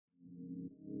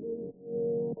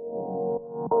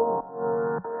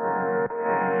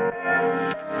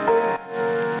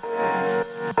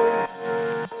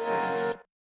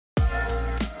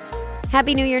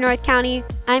Happy New Year, North County.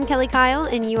 I'm Kelly Kyle,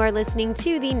 and you are listening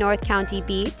to the North County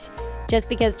Beat. Just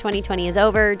because 2020 is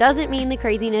over doesn't mean the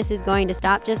craziness is going to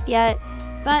stop just yet,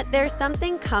 but there's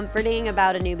something comforting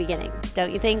about a new beginning,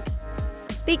 don't you think?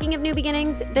 Speaking of new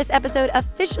beginnings, this episode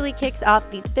officially kicks off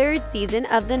the third season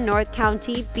of the North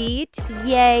County Beat.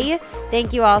 Yay!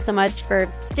 Thank you all so much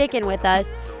for sticking with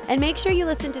us. And make sure you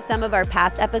listen to some of our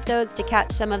past episodes to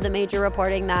catch some of the major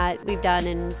reporting that we've done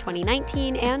in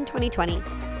 2019 and 2020.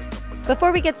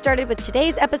 Before we get started with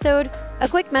today's episode, a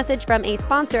quick message from a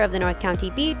sponsor of the North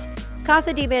County Beat,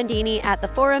 Casa di Bandini at the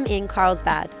Forum in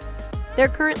Carlsbad. They're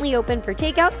currently open for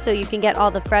takeout, so you can get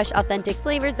all the fresh, authentic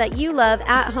flavors that you love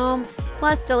at home,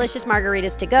 plus delicious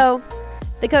margaritas to go.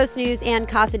 The Coast News and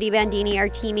Casa di Bandini are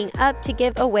teaming up to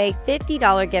give away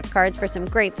 $50 gift cards for some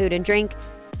great food and drink.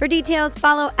 For details,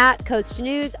 follow at Coast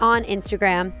News on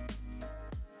Instagram.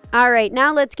 All right,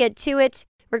 now let's get to it.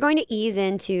 We're going to ease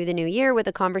into the new year with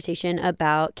a conversation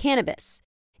about cannabis.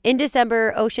 In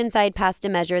December, Oceanside passed a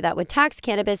measure that would tax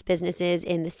cannabis businesses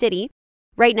in the city.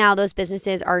 Right now, those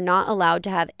businesses are not allowed to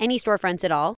have any storefronts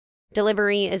at all.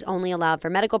 Delivery is only allowed for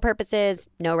medical purposes,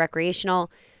 no recreational,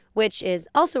 which is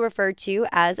also referred to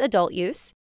as adult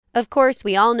use. Of course,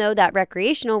 we all know that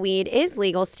recreational weed is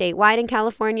legal statewide in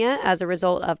California as a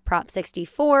result of Prop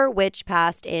 64, which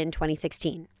passed in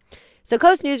 2016. So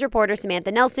Coast News reporter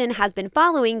Samantha Nelson has been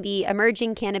following the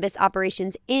emerging cannabis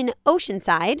operations in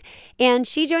Oceanside, and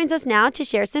she joins us now to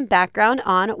share some background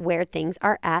on where things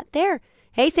are at there.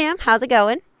 Hey, Sam, how's it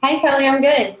going? Hi, Kelly. I'm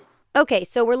good. Okay,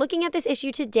 so we're looking at this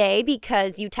issue today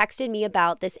because you texted me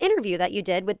about this interview that you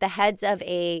did with the heads of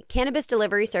a cannabis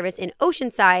delivery service in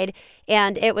Oceanside,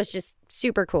 and it was just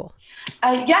super cool.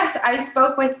 Yes, I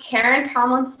spoke with Karen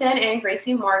Tomlinson and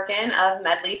Gracie Morgan of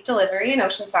MedLeaf Delivery in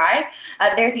Oceanside.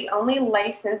 They're the only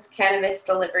licensed cannabis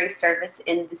delivery service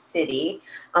in the city.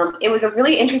 It was a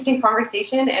really interesting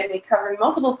conversation, and we covered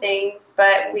multiple things,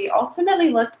 but we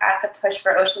ultimately looked at the push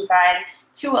for Oceanside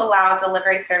to allow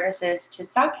delivery services to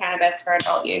sell cannabis for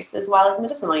adult use as well as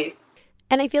medicinal use.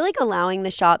 And I feel like allowing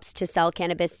the shops to sell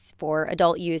cannabis for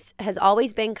adult use has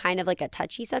always been kind of like a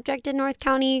touchy subject in North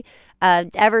County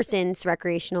ever since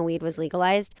recreational weed was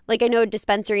legalized. Like I know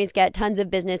dispensaries get tons of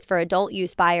business for adult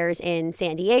use buyers in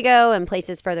San Diego and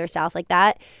places further south like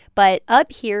that. But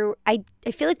up here, I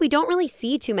feel like we don't really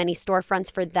see too many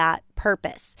storefronts for that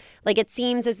purpose. Like it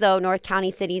seems as though North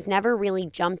County cities never really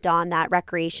jumped on that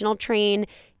recreational train,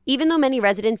 even though many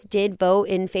residents did vote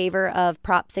in favor of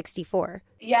Prop 64.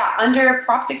 Yeah, under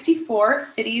Prop 64,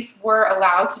 cities were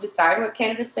allowed to decide what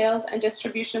cannabis sales and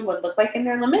distribution would look like in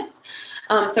their limits.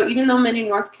 So even though many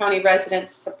North County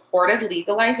residents supported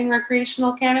legalizing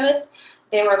recreational cannabis,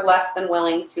 they were less than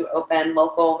willing to open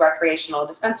local recreational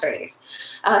dispensaries.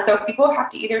 So people have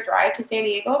to either drive to San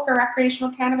Diego for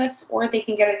recreational cannabis or they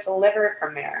can get it delivered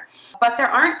from there. But there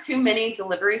aren't too many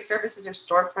delivery services or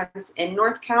storefronts in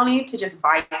North County to just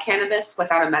buy cannabis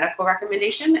without a medical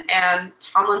recommendation. And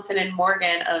Tomlinson and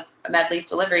Morgan of MedLeaf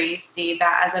Delivery see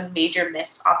that as a major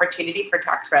missed opportunity for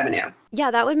tax revenue. Yeah,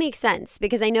 that would make sense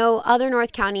because I know other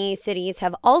North County cities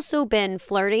have also been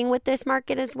flirting with this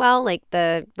market as well, like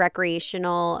the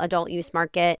recreational adult use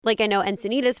market. Like I know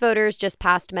Encinitas voters just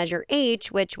passed Measure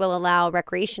H, which will allow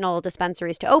recreational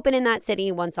dispensaries to open in that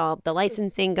city once all the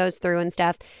licensing goes through and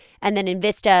stuff. And then in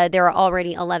Vista, there are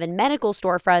already 11 medical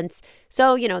storefronts.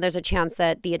 So, there's a chance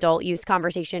that the adult use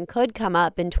conversation could come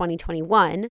up in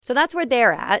 2021. So that's where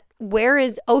they're at. Where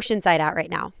is Oceanside at right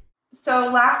now? So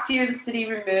last year, the city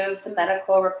removed the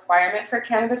medical requirement for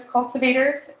cannabis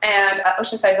cultivators, and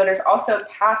Oceanside voters also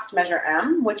passed Measure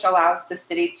M, which allows the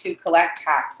city to collect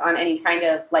tax on any kind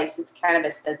of licensed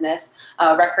cannabis business,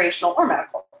 recreational or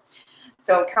medical.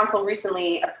 So council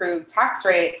recently approved tax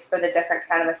rates for the different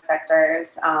cannabis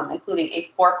sectors, including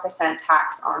a 4%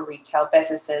 tax on retail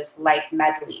businesses like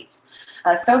MedLeaf.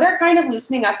 So they're kind of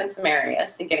loosening up in some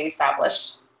areas and getting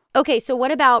established. Okay, so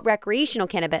what about recreational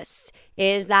cannabis?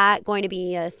 Is that going to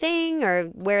be a thing or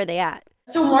where are they at?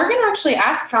 So Morgan actually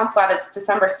asked council at its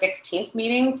December 16th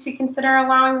meeting to consider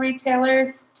allowing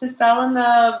retailers to sell in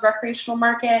the recreational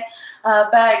market,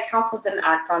 but council didn't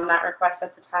act on that request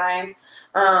at the time.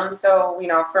 So,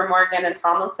 for Morgan and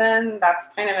Tomlinson, that's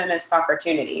kind of a missed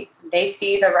opportunity. They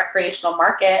see the recreational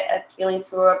market appealing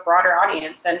to a broader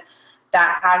audience, and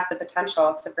that has the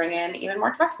potential to bring in even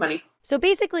more tax money. So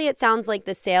basically, it sounds like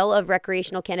the sale of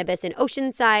recreational cannabis in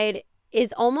Oceanside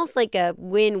is almost like a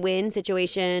win-win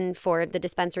situation for the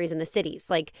dispensaries in the cities.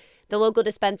 Like the local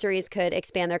dispensaries could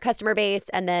expand their customer base,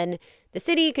 and then the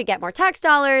city could get more tax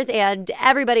dollars and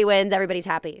everybody wins, everybody's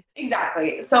happy.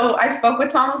 Exactly. So I spoke with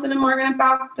Tomlinson and Morgan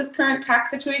about this current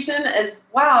tax situation, as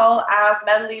well as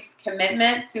MedLeaf's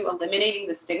commitment to eliminating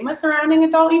the stigma surrounding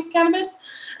adult use cannabis.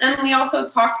 And we also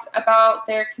talked about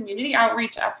their community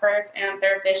outreach efforts and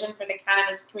their vision for the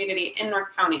cannabis community in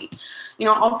North County.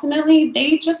 Ultimately,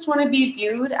 they just want to be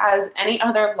viewed as any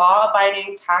other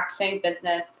law-abiding, tax-paying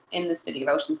business in the city of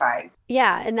Oceanside.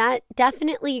 Yeah, and that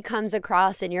definitely comes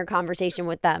across in your conversation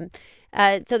with them.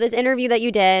 So this interview that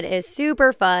you did is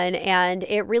super fun, and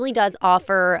it really does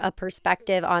offer a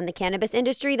perspective on the cannabis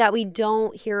industry that we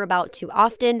don't hear about too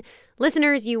often.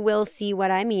 Listeners, you will see what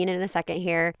I mean in a second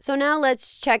here. So now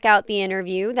let's check out the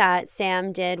interview that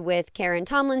Sam did with Karen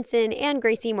Tomlinson and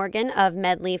Gracie Morgan of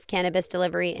MedLeaf Cannabis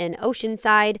Delivery in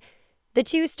Oceanside. The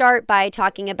two start by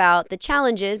talking about the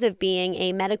challenges of being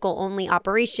a medical-only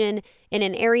operation in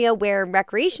an area where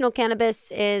recreational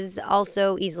cannabis is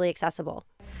also easily accessible.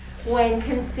 When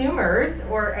consumers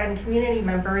and community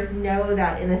members know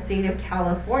that in the state of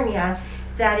California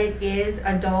that it is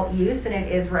adult use and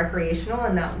it is recreational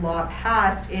and that law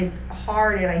passed, it's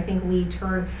hard, and I think we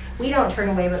don't turn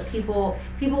away, but people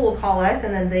will call us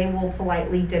and then they will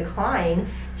politely decline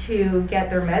to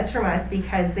get their meds from us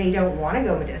because they don't want to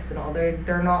go medicinal.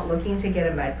 They're not looking to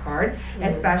get a med card,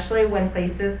 especially when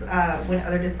when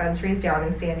other dispensaries down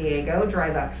in San Diego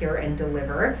drive up here and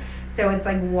deliver. So it's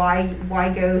like,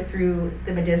 why go through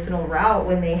the medicinal route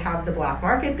when they have the black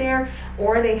market there,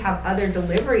 or they have other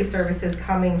delivery services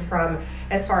coming from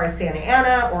as far as Santa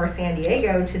Ana or San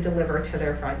Diego to deliver to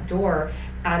their front door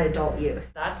at adult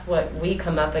use. That's what we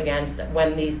come up against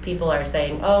when these people are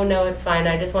saying, oh no, it's fine,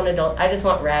 I just want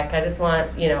rec, I'll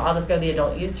just go the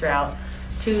adult use route.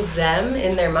 To them,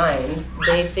 in their minds,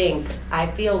 they think, I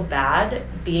feel bad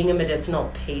being a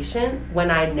medicinal patient when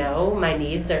I know my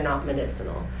needs are not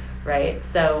medicinal, right?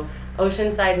 So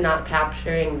Oceanside not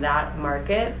capturing that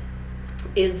market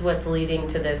is what's leading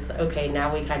to this, okay,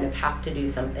 now we kind of have to do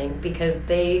something, because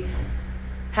they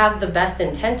have the best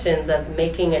intentions of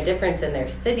making a difference in their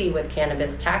city with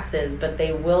cannabis taxes, but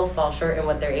they will fall short in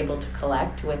what they're able to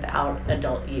collect without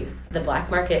adult use. The black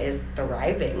market is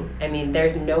thriving. I mean,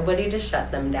 there's nobody to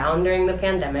shut them down during the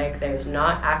pandemic. There's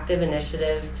not active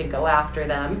initiatives to go after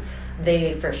them.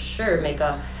 They for sure make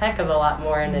a heck of a lot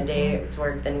more in a day's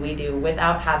work than we do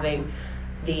without having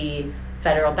the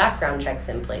federal background checks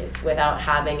in place, without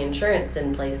having insurance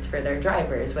in place for their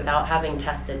drivers, without having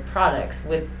tested products,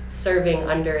 with serving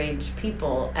underage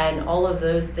people, and all of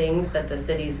those things that the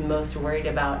city's most worried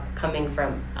about coming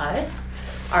from us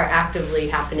are actively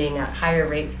happening at higher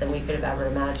rates than we could have ever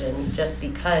imagined, just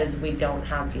because we don't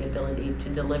have the ability to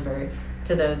deliver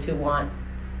to those who want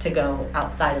to go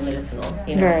outside of medicinal,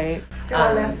 Right.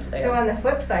 So on the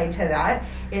flip side to that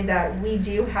is that we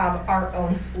do have our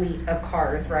own fleet of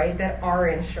cars, right, that are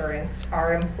insured.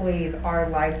 Our employees are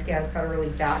live scanned,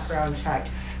 federally background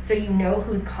checked. So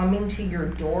who's coming to your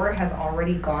door has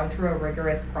already gone through a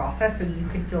rigorous process, so you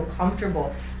could feel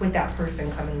comfortable with that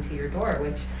person coming to your door,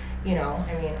 which,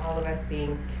 all of us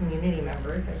being community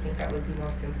members, I think that would be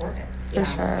most important. For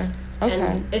sure. Okay.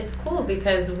 And it's cool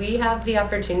because we have the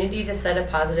opportunity to set a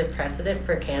positive precedent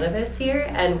for cannabis here,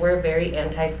 and we're very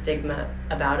anti-stigma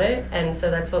about it. And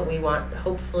so that's what we want,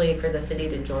 hopefully, for the city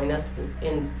to join us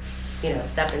in,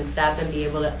 step in step and be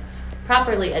able to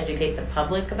properly educate the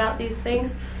public about these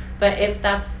things. But if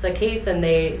that's the case and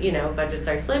they, budgets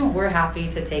are slim, we're happy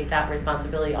to take that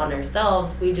responsibility on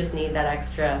ourselves. We just need that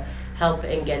extra help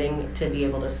in getting to be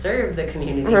able to serve the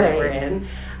community that we're in.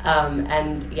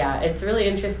 And yeah, it's really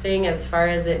interesting as far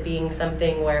as it being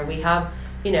something where we have,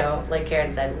 like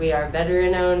Karen said, we are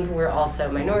veteran owned, we're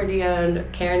also minority owned.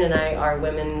 Karen and I are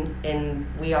women, and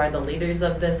we are the leaders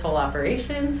of this whole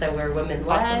operation, so we're women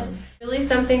led. Awesome. Really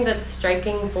something that's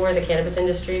striking for the cannabis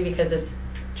industry, because it's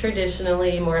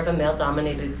traditionally more of a male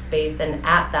dominated space, and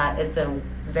at that it's a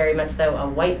very much so a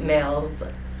white male's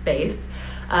space.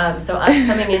 So us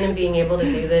coming in and being able to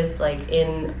do this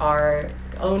in our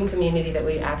own community that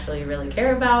we actually really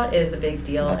care about is a big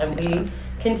deal. And we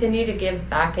continue to give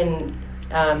back, and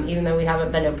even though we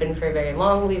haven't been open for very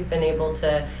long, we've been able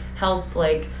to help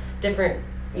different,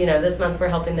 this month we're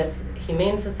helping this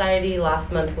Humane Society.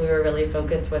 Last month we were really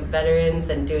focused with veterans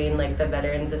and doing the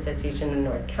Veterans Association in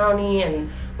North County, and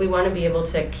we want to be able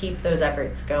to keep those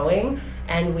efforts going,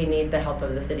 and we need the help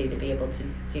of the city to be able to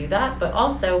do that. But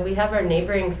also we have our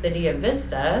neighboring city of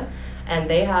Vista, and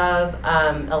they have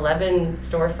 11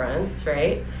 storefronts,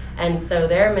 right? And so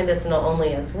they're medicinal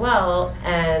only as well,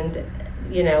 and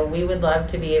we would love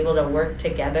to be able to work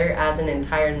together as an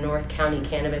entire North County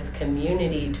cannabis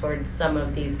community towards some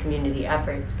of these community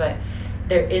efforts. But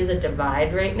there is a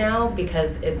divide right now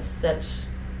because it's such,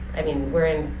 I mean, we're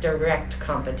in direct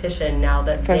competition now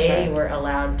that they were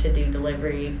allowed to do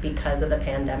delivery because of the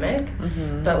pandemic,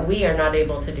 but we are not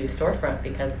able to do storefront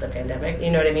because of the pandemic, you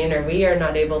know what I mean? Or we are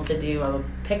not able to do a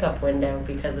pickup window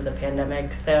because of the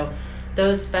pandemic. So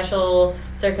those special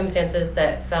circumstances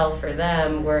that fell for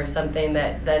them were something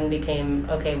that then became,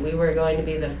 okay, we were going to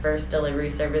be the first delivery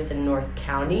service in North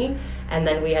County, and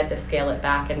then we had to scale it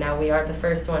back, and now we are the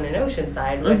first one in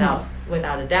Oceanside,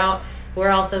 without a doubt.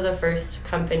 We're also the first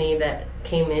company that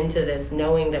came into this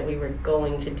knowing that we were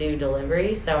going to do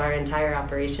delivery, so our entire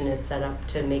operation is set up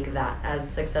to make that as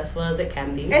successful as it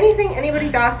can be. Anything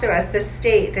anybody's asked of us, the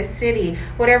state, the city,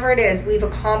 whatever it is, we've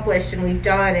accomplished and we've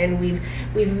done, and we've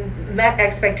met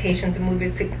expectations and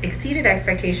we've exceeded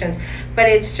expectations. But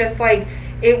it's just like,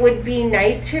 it would be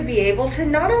nice to be able to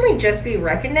not only just be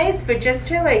recognized, but just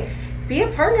to like be a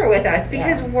partner with us,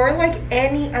 because we're like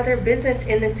any other business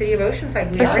in the city of Oceanside.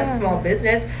 We are a small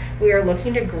business. We are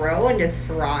looking to grow and to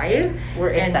thrive.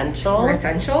 We're essential,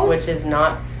 which is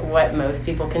not what most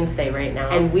people can say right now.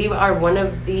 And we are one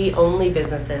of the only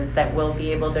businesses that will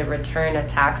be able to return a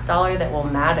tax dollar that will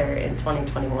matter in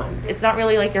 2021. It's not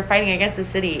really like you're fighting against the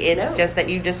city. It's just that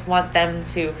you just want them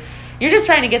to, you're just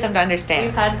trying to get them to understand.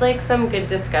 We've had like some good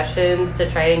discussions to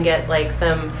try and get like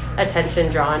some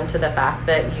attention drawn to the fact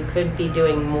that you could be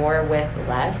doing more with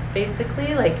less,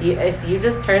 basically. Like if you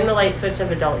just turn the light switch of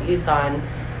adult use on,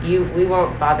 we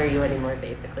won't bother you anymore,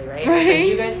 basically, right? So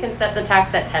you guys can set the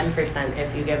tax at 10%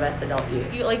 if you give us adult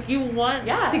use. You want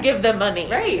to give them money.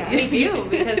 Right, we do,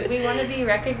 because we want to be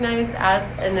recognized as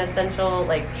an essential,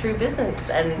 like, true business.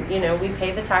 And, you know, we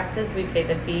pay the taxes, we pay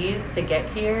the fees to get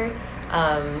here.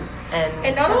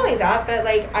 And not only that, but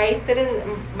like I sit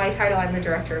in my title, I'm the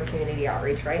director of community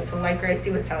outreach, right? So like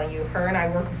Gracie was telling you, her and I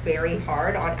work very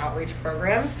hard on outreach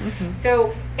programs.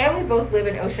 So, and we both live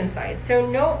in Oceanside. So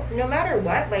no matter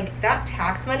what, like that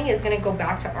tax money is going to go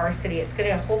back to our city. It's going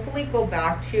to hopefully go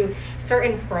back to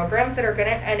certain programs that are going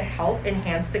to help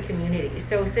enhance the community.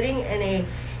 So sitting in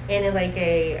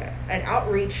an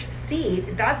outreach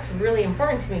seat, that's really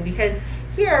important to me, because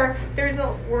here,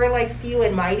 we're like few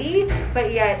and mighty,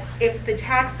 but yet if the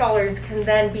tax dollars can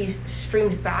then be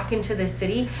streamed back into the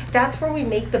city, that's where we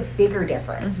make the bigger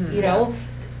difference, you know?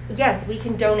 Yes, we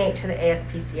can donate to the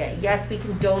ASPCA. Yes, we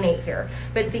can donate here.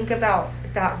 But think about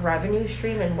that revenue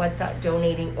stream and what's that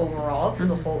donating overall to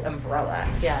the whole umbrella.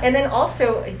 Yeah. And then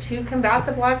also to combat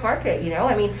the black market, you know?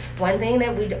 I mean, one thing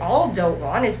that we all don't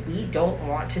want is we don't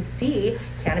want to see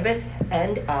cannabis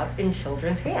end up in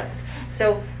children's hands.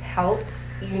 So help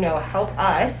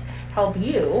us help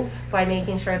you by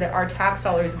making sure that our tax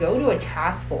dollars go to a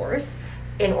task force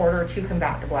in order to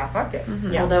combat the black market.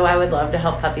 Although I would love to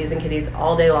help puppies and kitties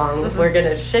all day long, we're going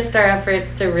to shift our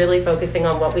efforts to really focusing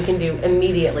on what we can do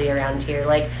immediately around here,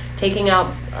 like taking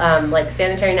out like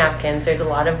sanitary napkins. There's a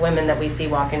lot of women that we see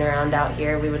walking around out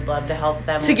here. We would love to help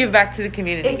them to give back to the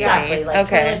community. Exactly, like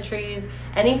toiletries,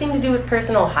 anything to do with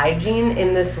personal hygiene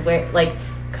in this way, like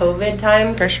COVID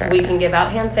times. For sure. We can give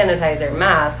out hand sanitizer,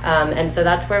 masks, and so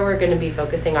that's where we're going to be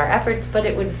focusing our efforts. But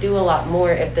it would do a lot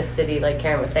more if the city, like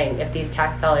Karen was saying, if these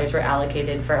tax dollars were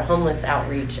allocated for a homeless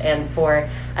outreach and for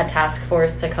a task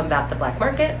force to combat the black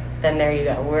market. Then there you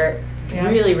go. We're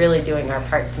really, really doing our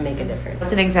part to make a difference.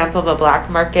 What's an example of a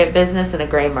black market business and a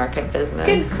gray market business?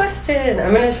 Good question.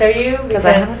 I'm going to show you because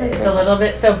it's a little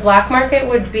bit. So black market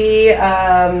would be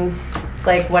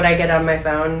like what I get on my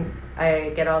phone.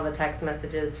 I get all the text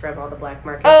messages from all the black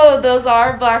markets. Oh, those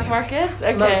are black markets?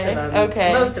 Okay. Most of them.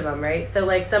 Okay. Most of them, right? So,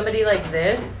 like, somebody like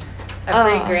this, a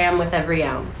free gram with every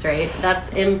ounce, right?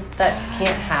 That can't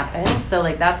happen. So,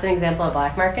 like, that's an example of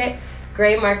black market.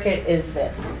 Gray market is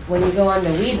this. When you go on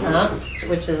to Weed Maps,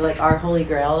 which is, like, our holy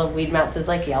grail, Weed Maps is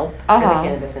like Yelp for the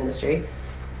cannabis industry.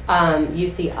 You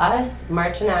see us,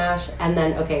 March and Ash, and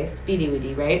then, Speedy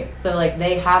Weedy, right? So, like,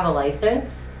 they have a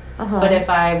license. But if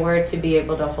I were to be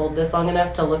able to hold this long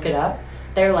enough to look it up,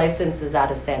 their license is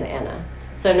out of Santa Ana.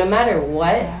 So no matter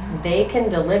what, they can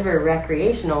deliver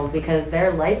recreational because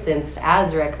they're licensed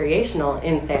as recreational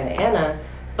in Santa Ana.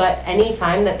 But any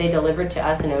time that they deliver to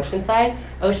us in Oceanside,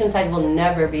 Oceanside will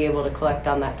never be able to collect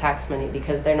on that tax money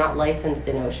because they're not licensed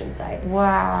in Oceanside.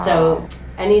 Wow. So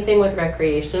anything with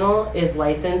recreational is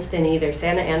licensed in either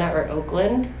Santa Ana or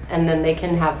Oakland, and then they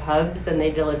can have hubs and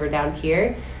they deliver down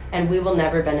here. And we will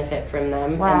never benefit from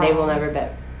them, and they will never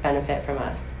benefit from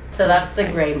us. So that's the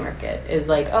gray market, is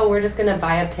like, oh, we're just going to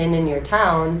buy a pin in your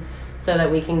town so that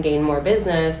we can gain more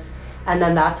business. And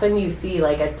then that's when you see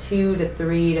like a 2 to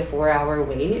 3 to 4 hour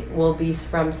wait will be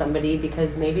from somebody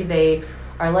because maybe they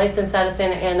are licensed out of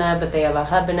Santa Ana, but they have a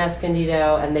hub in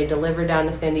Escondido, and they deliver down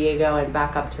to San Diego and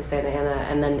back up to Santa Ana,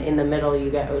 and then in the middle you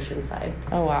get Oceanside.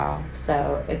 Oh, wow.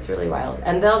 So it's really wild.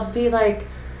 And they'll be like,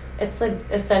 it's like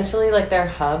essentially like their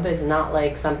hub is not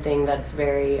like something that's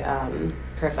very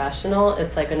professional.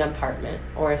 It's like an apartment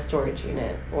or a storage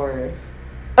unit or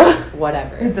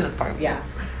whatever. It's an apartment. Yeah,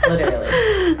 literally.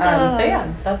 So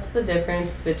yeah, that's the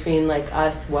difference between like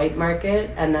us white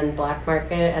market and then black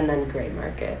market and then gray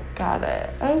market. Got it.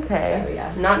 Okay. So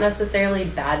yeah, not necessarily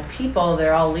bad people.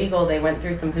 They're all legal. They went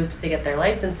through some hoops to get their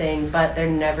licensing, but they're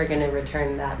never going to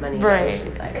return that money. Right.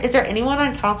 Is there anyone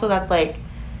on council that's like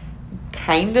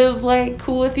kind of like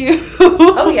cool with you?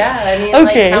 Oh yeah, I mean,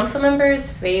 okay. like council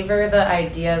members favor the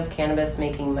idea of cannabis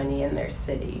making money in their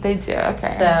city. They do.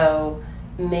 Okay. So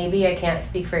maybe I can't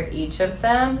speak for each of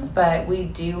them, but we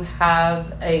do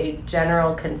have a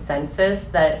general consensus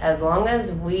that as long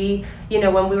as we,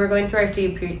 when we were going through our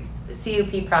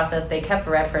CUP process, they kept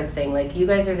referencing, like, you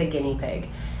guys are the guinea pig.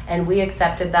 And we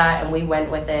accepted that and we went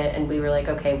with it and we were like,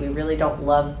 okay, we really don't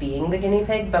love being the guinea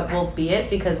pig, but we'll be it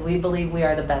because we believe we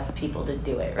are the best people to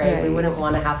do it, right? We wouldn't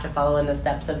want to have to follow in the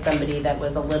steps of somebody that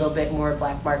was a little bit more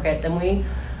black market than we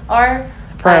are.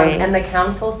 Right. And the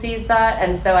council sees that,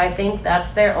 and so I think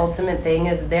that's their ultimate thing,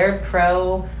 is they're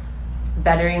pro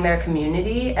bettering their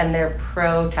community and they're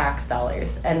pro tax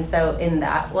dollars. And so in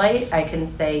that light, I can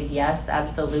say yes,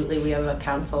 absolutely, we have a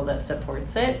council that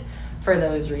supports it for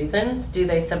those reasons. Do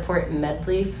they support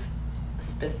MedLeaf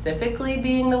specifically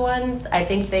being the ones? I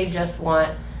think they just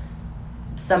want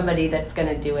somebody that's going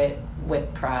to do it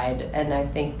with pride, and I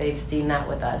think they've seen that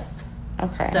with us.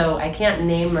 Okay. So I can't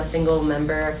name a single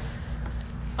member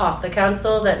off the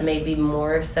council that may be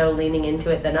more so leaning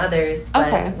into it than others,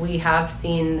 but we have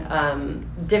seen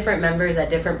different members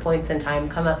at different points in time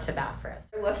come up to bat for us.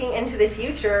 Looking into the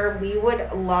future, we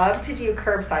would love to do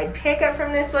curbside pickup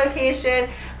from this location.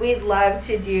 We'd love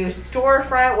to do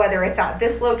storefront, whether it's at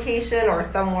this location or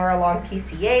somewhere along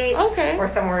PCH or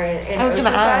somewhere in I was going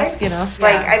to ask,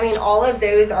 I mean, all of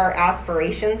those are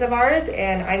aspirations of ours,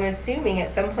 and I'm assuming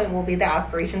at some point will be the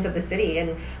aspirations of the city.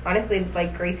 And honestly,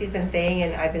 like Gracie's been saying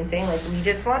and I've been saying, like, we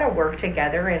just want to work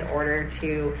together in order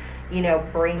to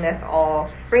bring this all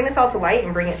to light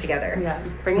and bring it together. Yeah,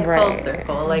 bring it full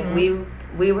circle. Like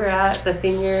we were at the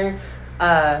senior,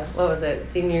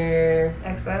 Senior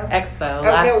Expo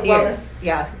last year.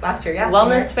 Last year,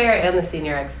 Wellness Fair and the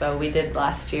Senior Expo we did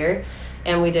last year,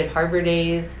 and we did Harbor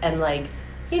Days, and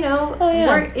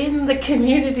we're in the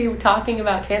community talking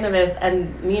about cannabis,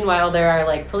 and meanwhile there are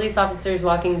like police officers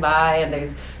walking by, and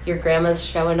there's your grandma's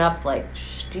showing up like,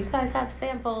 do you guys have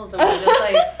samples? And we're just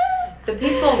like, the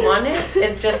people want it.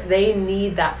 It's just they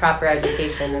need that proper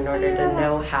education in order to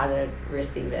know how to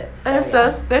receive it.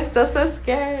 So, they're still so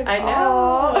scared. I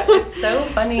know. It's so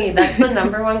funny. That's the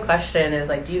number one question is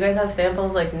like, do you guys have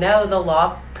samples? Like, no, the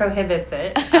law prohibits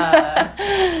it.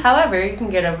 However, you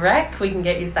can get a rec. We can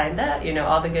get you signed up.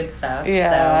 All the good stuff. Yeah.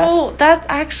 So. Well, that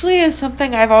actually is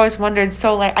something I've always wondered.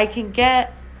 So, like, I can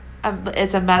get...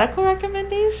 it's a medical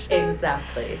recommendation?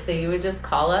 Exactly. So you would just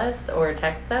call us or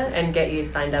text us and get you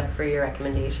signed up for your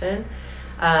recommendation.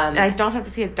 And I don't have to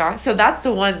see a doctor. So that's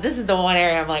the one. This is the one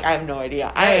area I'm like, I have no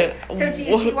idea. Right. So do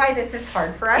you see why this is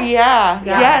hard for us? Yeah.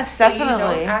 Yes, so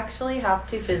definitely. You don't actually have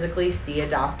to physically see a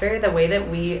doctor. The way that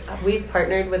we've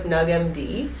partnered with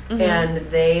NugMD, and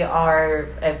they are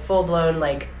a full-blown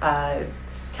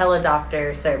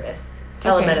teledoctor service,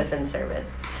 telemedicine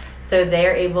service. So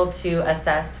they're able to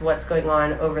assess what's going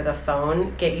on over the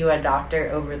phone, get you a doctor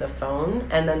over the phone,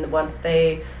 and then once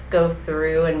they go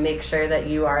through and make sure that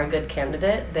you are a good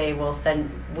candidate,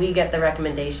 we get the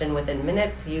recommendation within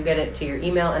minutes, you get it to your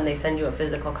email, and they send you a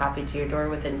physical copy to your door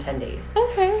within 10 days.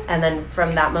 Okay. And then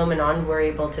from that moment on, we're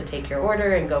able to take your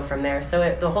order and go from there.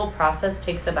 So the whole process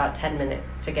takes about 10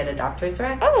 minutes to get a doctor's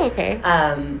rec. Oh, okay.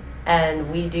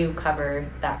 And we do cover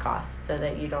that cost so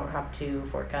that you don't have to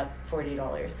fork up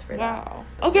 $40 for that. Wow.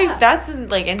 Okay, that's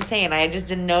insane. I just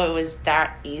didn't know it was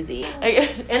that easy.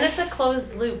 And it's a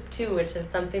closed loop too, which is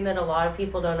something that a lot of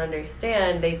people don't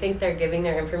understand. They think they're giving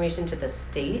their information to the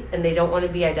state and they don't want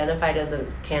to be identified as a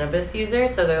cannabis user.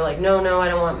 So they're like, no, I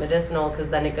don't want medicinal, because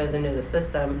then it goes into the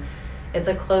system. It's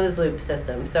a closed loop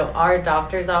system. So our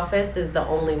doctor's office is the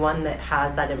only one that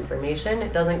has that information.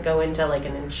 It doesn't go into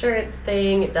an insurance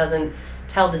thing. It doesn't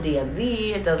tell the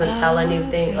DMV. It doesn't tell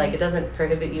anything. It doesn't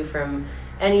prohibit you from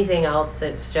anything else.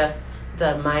 It's just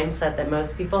the mindset that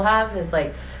most people have is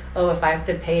oh, if I have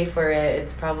to pay for it,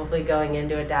 it's probably going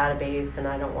into a database, and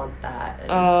I don't want that.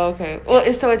 And okay.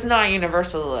 Well, so it's not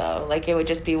universal though. Like it would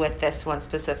just be with this one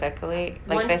specifically,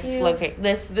 like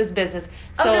this business.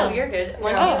 So, no, you're good.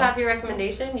 Once you have your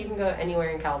recommendation, you can go anywhere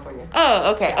in California.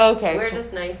 Oh, okay, Yeah. Okay. We're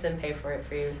just nice and pay for it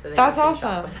for you, so that that's you can awesome.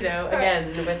 shop with,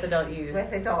 again, with adult use.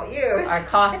 With adult use, our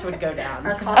cost would go down.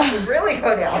 Our cost would really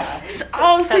go down.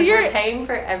 Yeah. So you're paying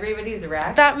for everybody's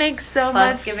rec. That makes so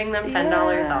plus much. Giving them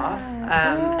 $10 off.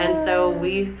 And so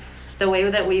the way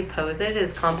that we pose it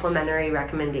is complimentary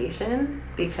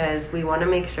recommendations, because we want to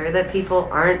make sure that people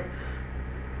aren't,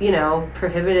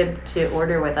 prohibited to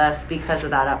order with us because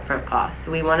of that upfront cost.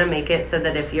 We want to make it so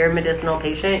that if you're a medicinal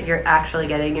patient, you're actually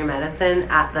getting your medicine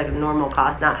at the normal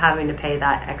cost, not having to pay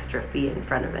that extra fee in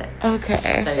front of it.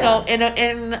 Okay. So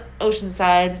in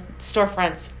Oceanside,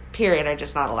 storefronts, period, are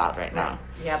just not allowed right now.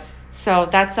 Yep. So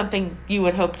that's something you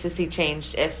would hope to see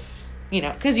changed if,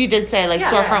 because you did say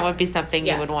storefront would be something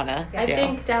you would want to do. I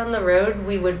think down the road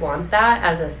we would want that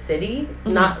as a city,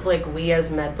 not like we as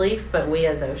Medleaf, but we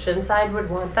as Oceanside would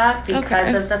want that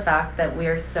because of the fact that we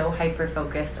are so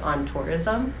hyper-focused on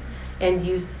tourism. And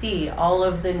you see all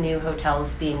of the new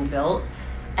hotels being built,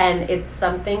 and it's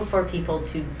something for people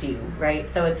to do, right?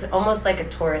 So it's almost like a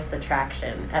tourist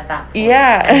attraction at that point.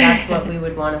 Yeah. And that's what we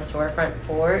would want a storefront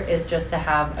for, is just to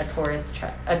have a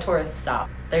tourist stop.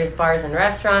 There's bars and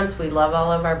restaurants. We love all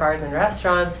of our bars and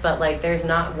restaurants, but there's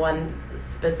not one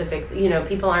specific,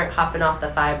 people aren't hopping off the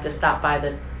 5 to stop by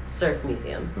the surf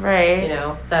museum.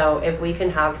 Right. So if we can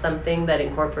have something that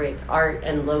incorporates art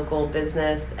and local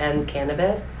business and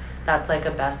cannabis, that's a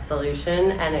best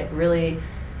solution, and it really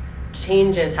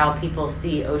changes how people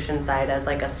see Oceanside as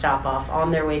a stop off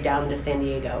on their way down to San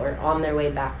Diego or on their way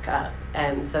back up.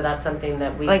 And so that's something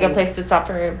that we a place to stop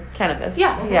for cannabis.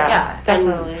 Yeah,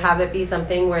 definitely. And have it be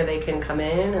something where they can come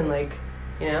in and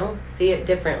see it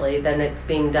differently than it's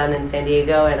being done in San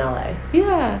Diego and LA.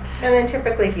 Yeah. And then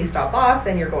typically if you stop off,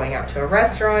 then you're going out to a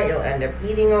restaurant, you'll end up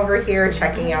eating over here,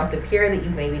 checking out the pier that you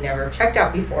maybe never checked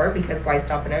out before, because why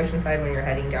stop in Oceanside when you're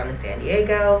heading down to San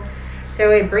Diego? So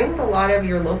it brings a lot of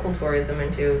your local tourism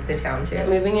into the town too.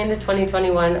 Moving into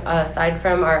 2021, aside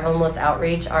from our homeless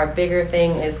outreach, our bigger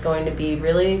thing is going to be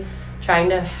really trying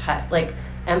to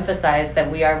emphasize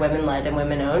that we are women-led and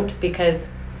women-owned, because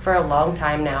for a long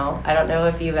time now, I don't know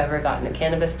if you've ever gotten a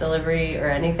cannabis delivery or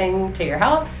anything to your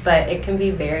house, but it can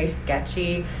be very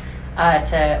sketchy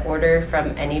to order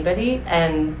from anybody,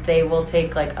 and they will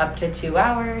take up to 2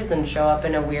 hours and show up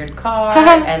in a weird car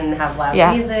and have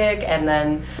loud music, and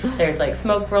then there's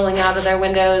smoke rolling out of their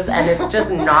windows, and it's just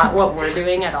not what we're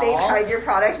doing at all. They tried your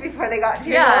product before they got to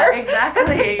your door. door.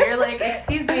 Exactly. You're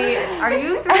excuse me, are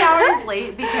you 3 hours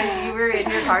late because you were in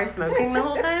your car smoking the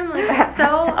whole time? It's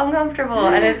so uncomfortable.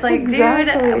 And it's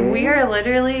dude, we are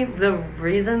literally, the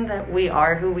reason that we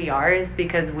are who we are is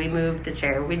because we move the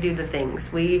chair, we do the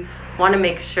things, we want to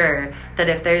make sure that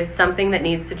if there's something that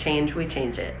needs to change, we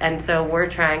change it. And so we're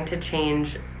trying to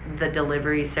change the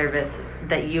delivery service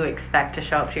that you expect to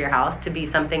show up to your house to be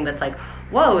something that's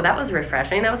whoa, that was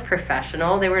refreshing, that was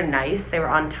professional, they were nice, they were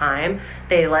on time,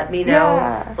 they let me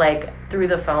know through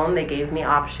the phone, they gave me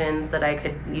options that I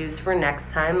could use for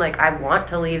next time. I want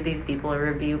to leave these people a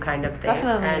review kind of thing.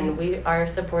 Definitely. And we are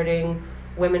supporting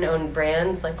women-owned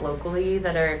brands locally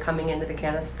that are coming into the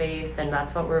cannabis space, and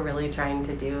that's what we're really trying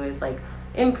to do is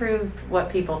improve what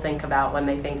people think about when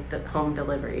they think that home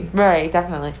delivery. Right,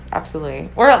 definitely, absolutely.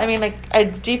 Or I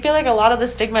do feel a lot of the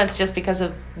stigma is just because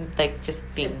of just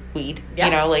being weed.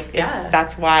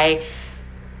 That's why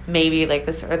maybe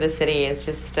the city is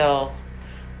just still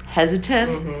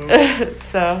hesitant.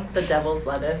 So the devil's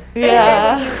lettuce.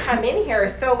 Yeah. And then you come in here,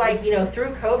 so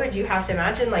through COVID, you have to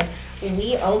imagine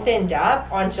we opened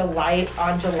up on July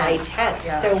 10th.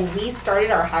 Yeah. So we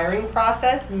started our hiring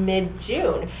process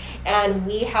mid-June, and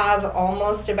we have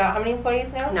almost about how many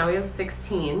employees now? Now we have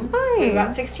 16. Nice. We've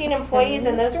got 16 employees,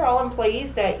 and those are all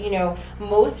employees that,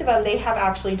 most of them, they have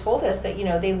actually told us that,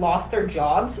 they lost their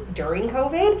jobs during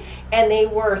COVID, and they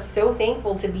were so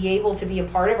thankful to be able to be a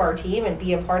part of our team and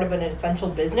be a part of an essential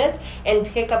business and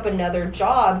pick up another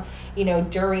job,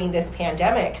 during this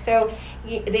pandemic. So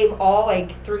they've all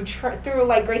through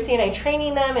Gracie and I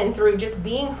training them, and through just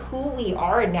being who we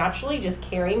are and naturally just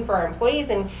caring for our employees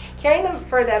and caring them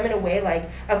for them in a way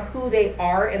of who they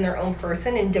are in their own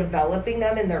person and developing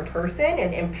them in their person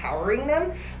and empowering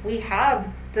them. We have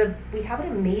an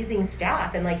amazing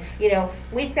staff, and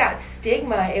with that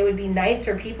stigma, it would be nice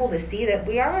for people to see that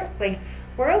we are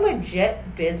we're a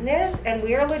legit business, and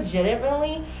we are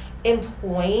legitimately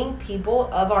employing people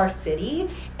of our city,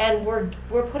 and we're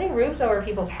putting roofs over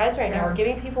people's heads right now. We're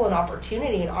giving people an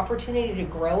opportunity to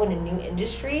grow in a new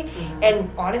industry, and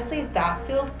honestly, that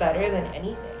feels better than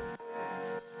anything.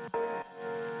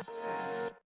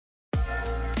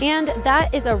 And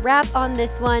that is a wrap on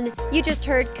this one. You just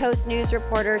heard Coast News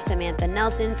reporter Samantha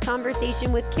Nelson's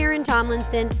conversation with Karen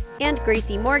Tomlinson and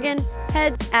Gracie Morgan,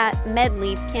 heads at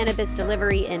MedLeaf Cannabis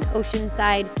Delivery in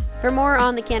Oceanside. For more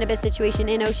on the cannabis situation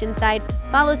in Oceanside,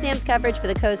 follow Sam's coverage for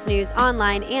the Coast News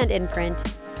online and in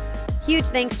print. Huge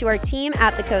thanks to our team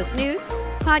at the Coast News.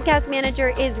 Podcast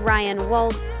manager is Ryan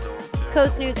Waltz.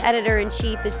 Coast News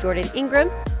editor-in-chief is Jordan Ingram.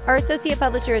 Our associate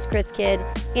publisher is Chris Kidd,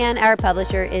 and our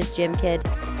publisher is Jim Kidd.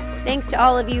 Thanks to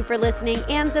all of you for listening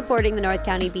and supporting the North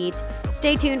County Beat.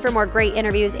 Stay tuned for more great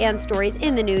interviews and stories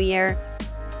in the new year.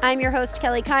 I'm your host,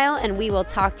 Kelly Kyle, and we will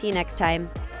talk to you next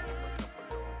time.